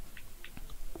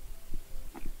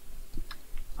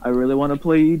 I really want to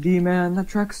play ED, man. That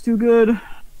track's too good.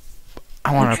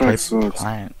 I want That to play track sucks.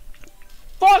 Client.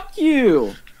 Fuck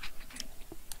you!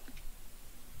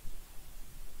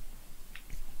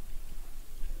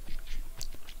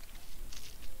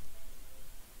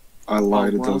 I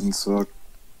lied, it well. doesn't suck.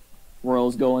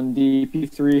 Royal's going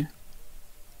DP3.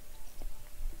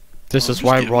 This Oh, is just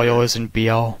why get Royal rid. is in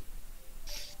BL.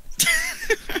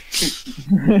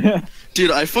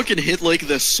 Dude, I fucking hit like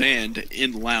the sand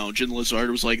in lounge, and Lazard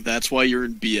was like, "That's why you're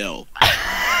in BL."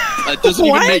 That doesn't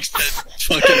even What? make sense,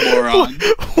 fucking moron.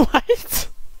 What?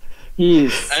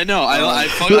 He's. I know.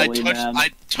 Holy man. I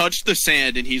touched the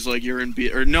sand, and he's like, "You're in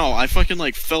BL." Or no, I fucking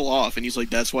like fell off, and he's like,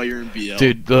 "That's why you're in BL."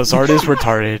 Dude, Lazard is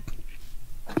retarded.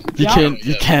 You Yeah. can't.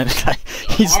 You can't.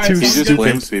 He's Alright, too so He just stupid.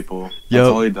 blames people. That's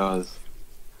Yup. all he does.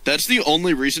 That's the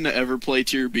only reason to ever play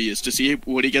Tier B is to see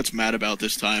what he gets mad about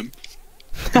this time.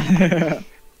 I'm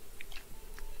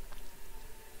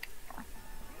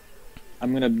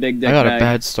gonna big deck I got a bag.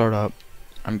 bad startup.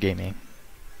 I'm gaming.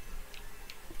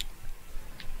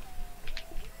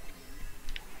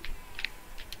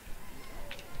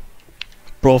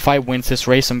 Bro, if I win this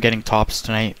race, I'm getting tops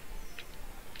tonight.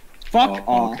 Fuck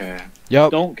Oh, off. okay.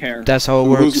 Yup, Don't care. that's how it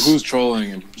works. Who's trolling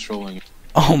him? Who's trolling him?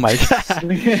 Oh my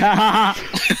god.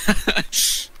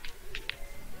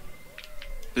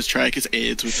 This track is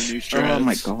AIDS with the new strats. Oh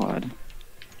my god.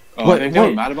 Oh, What- I think they were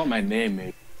what? mad about my name,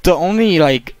 maybe. The only,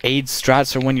 like, AIDS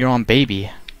strats are when you're on baby.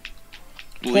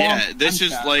 Well, yeah, this I'm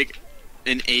is fat. like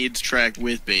an AIDS track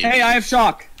with baby. Hey, I have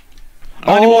shock.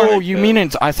 Oh, anymore. you mean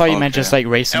it? I thought you meant Okay. just, like,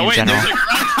 racing Oh, in wait, general. there's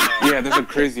a Yeah, there's a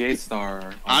crazy 8-star.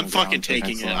 on I'm the fucking ground taking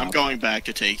next it. to I'm us. going back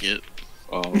to take it.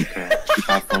 Oh, okay.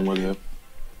 Have fun with it.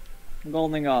 I'm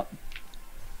golding up.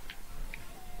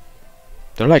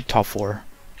 They're, like, top 4.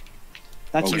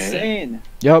 That's Okay. insane.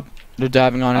 Yup, they're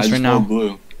dabbing on I us just right now. rolled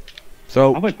blue. I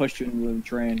So, would push you into the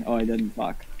train. Oh, I didn't.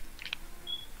 Fuck.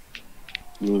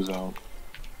 Blue's out.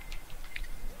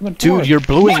 I'm in dude, fourth. you're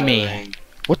bluing me.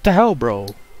 What the hell, bro?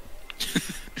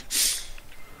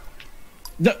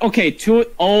 Okay, two.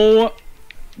 Oh.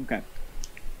 Okay.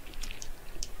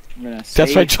 I'm gonna. That's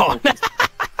save right, John. Fuck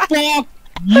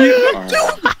you! Alright.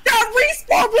 Dude, that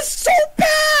respawn was so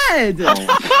bad.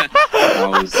 That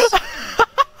was.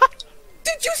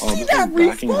 Did you Oh, see this that is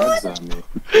backing respawn? reds at me.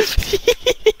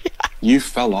 You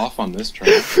fell off on this track.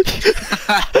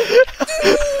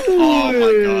 Oh my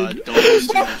god. Don't listen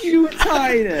to Fuck that. you,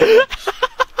 Tynan.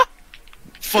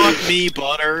 Fuck me,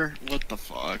 butter. What the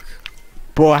fuck?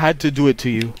 Bro, I had to do it to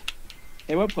you.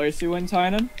 Hey, what place do you in,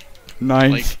 Tynan?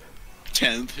 9th. Like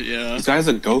 10th, yeah. This guy's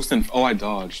a ghost and. Oh, I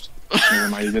dodged. Never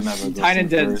mind, you didn't have a ghost Tynan in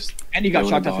did. first. And you got I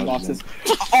shocked would've off the dodged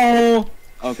boxes. Oh.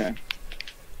 Okay.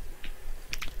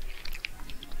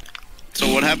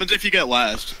 So what happens if you get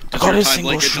last? Does got your a time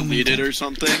single like get shot. deleted or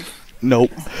something?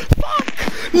 Nope.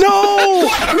 Fuck! No! No,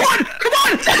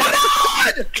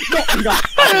 you got.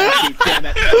 Damn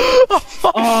it.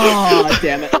 Oh,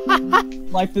 damn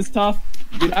it. Life is tough.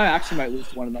 Dude, I actually might lose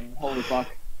to one of them. Holy fuck.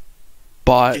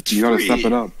 But, It's You gotta free. step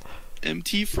it up.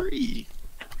 MT free.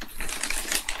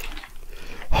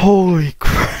 holy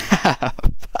crap.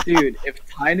 Dude, if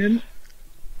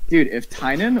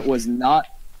Tynan was not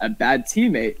a bad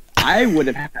teammate, I would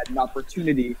have had an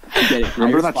opportunity to get it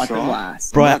Remember higher that spot than shot?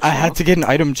 last. Bro, That's I had rough. to get an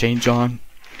item change on.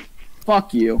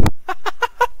 Fuck you.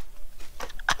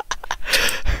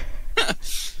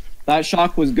 That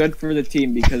shock was good for the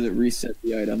team because it reset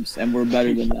the items, and we're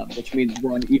better than them, which means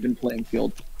we're on even playing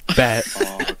field. Bet.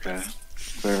 Oh, okay.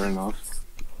 Fair enough.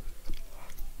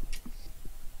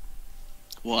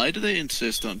 Why do they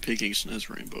insist on picking SNES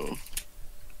Rainbow?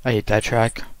 I hate that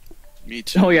track. Me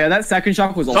too. Oh yeah, that second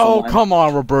shock was also Oh, mine. come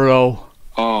on, Roberto.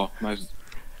 Oh, nice.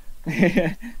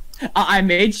 I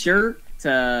made sure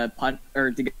to punt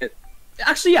or to get.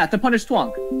 Actually, yeah, to punish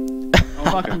Twonk.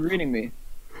 Fucking greeting me.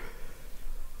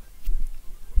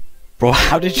 Bro,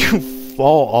 how did you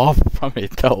fall off from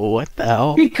it though? What the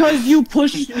hell? Because you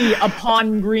pushed me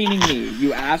upon greening me,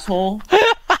 you asshole.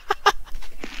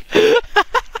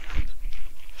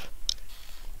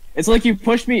 It's like you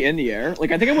pushed me in the air.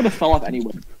 Like, I think I would have fell off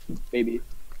anyway. Maybe.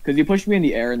 Because you pushed me in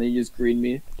the air and then you just greened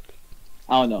me.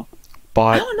 I don't know. I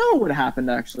But don't know what happened,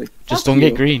 actually. just Fuck don't you.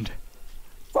 get greened.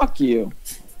 Fuck you.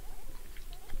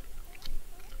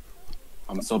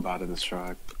 I'm so bad at this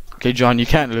track. Okay, John, you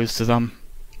can't lose to them.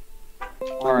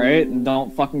 Alright, and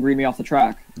don't fucking green me off the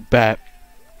track. Bet.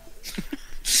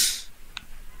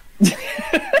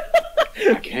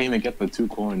 I can't even get the 2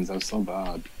 coins. That's so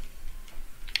bad.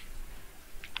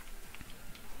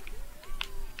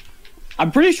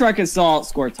 I'm pretty sure I could still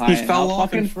outscore Tynan. He fell How off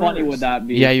fucking in funny first. would that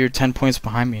be? Yeah, you're 10 points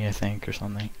behind me, I think, or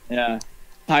something. Yeah.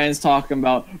 Tynan's talking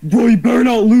about, bro, you better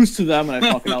not lose to them, and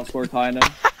I fucking outscore Tynan.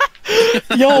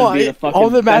 Yo, That'd be the fucking all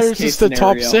that best matters case is the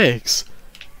top scenario. 6.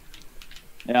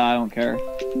 Yeah, I don't care.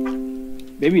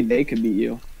 Maybe they could beat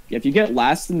you. Yeah, if you get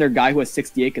last, then their guy who has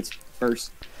 68 gets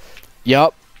first.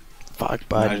 Yup. Fuck,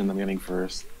 bud. Imagine them getting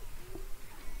first.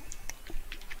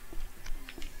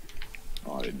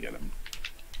 Oh, I didn't get him.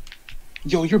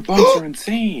 Yo, your bumps are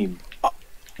insane.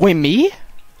 Wait, me?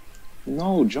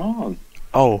 No, John.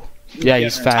 Oh. Yeah,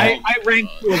 he's fat. I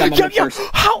ranked 2 of them on Yo, the yo, first.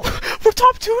 how? We're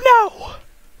top 2 now!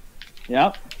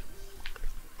 Yep.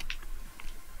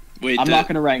 Wait, I'm not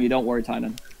gonna rank you, don't worry,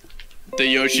 Tynan. the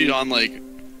Yoshi on like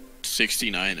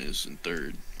 69 is in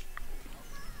 3rd.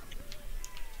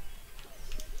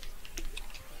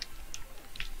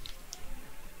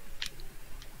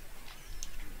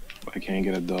 I can't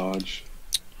get a dodge.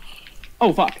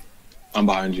 Oh, fuck. I'm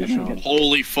behind you, Sean.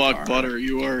 Holy fuck, Alright. Butter,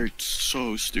 you are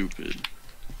so stupid.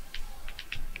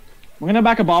 We're gonna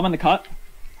back a bomb in the cut.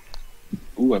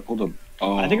 Ooh, I pulled a.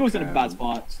 Oh, I think it was in a okay. bad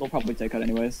spot, so they'll probably take cut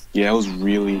anyways. Yeah, it was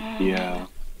really. Yeah.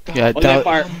 Yeah, Oh, they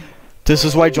fire. this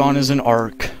is why John is an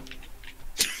ARC.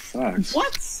 Sucks.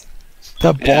 What?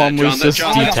 The Yeah, bomb John, was that just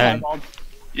John- Oh, I got D10. eyeballed.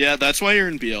 Yeah, that's why you're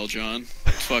in BL, John.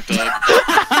 It's fucked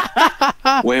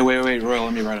up. Wait, Royal,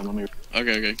 let me write him.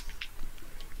 Okay.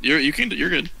 You're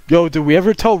good. Yo, did we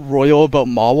ever tell Royal about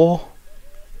Mawel?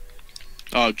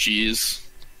 Oh jeez.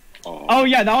 Oh,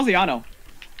 yeah, that was Ayano.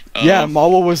 Oh, Yeah,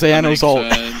 Mawel was that Ayano's makes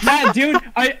ult. sense. Yeah, dude,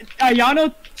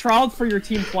 Ayano trialed for your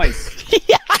team twice.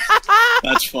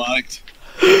 That's fucked.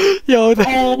 Yo,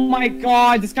 Oh my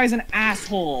god, this guy's an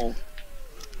asshole.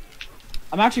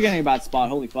 I'm actually getting a bad spot,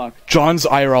 holy fuck. John's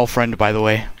IRL friend, by the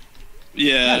way.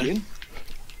 Yeah. Dude.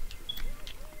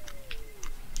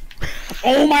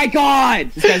 Oh my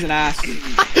god! This guy's an ass.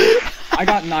 I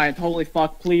got 9th, holy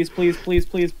fuck. Please.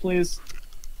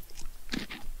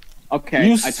 Okay,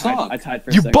 You I suck. tied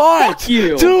for You 6th. bot! Fuck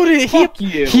you! Dude, Fuck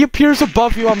you! he appears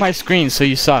above you on my screen, so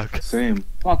you suck. Same.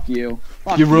 Fuck you.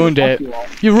 Fuck You ruined Fuck it. you all.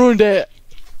 You ruined it.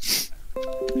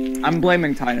 I'm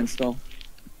blaming Tynan still.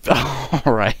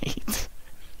 Alright.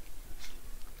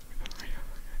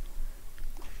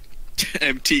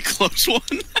 MT close one.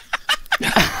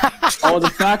 Oh, the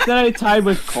fact that I tied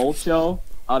with Colcho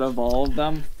out of all of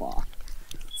them, fuck.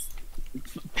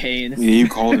 Pain. Yeah, you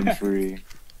called him free.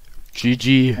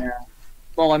 GG.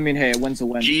 Well, I mean, hey, a win's a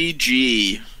win.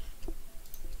 GG.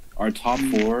 Our top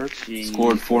 4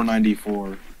 scored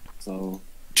 494. So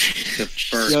The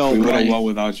first, Yo, we would have right. won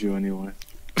without you anyway.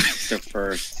 the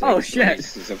first Oh, six shit.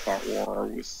 races of that war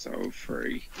was so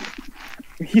free.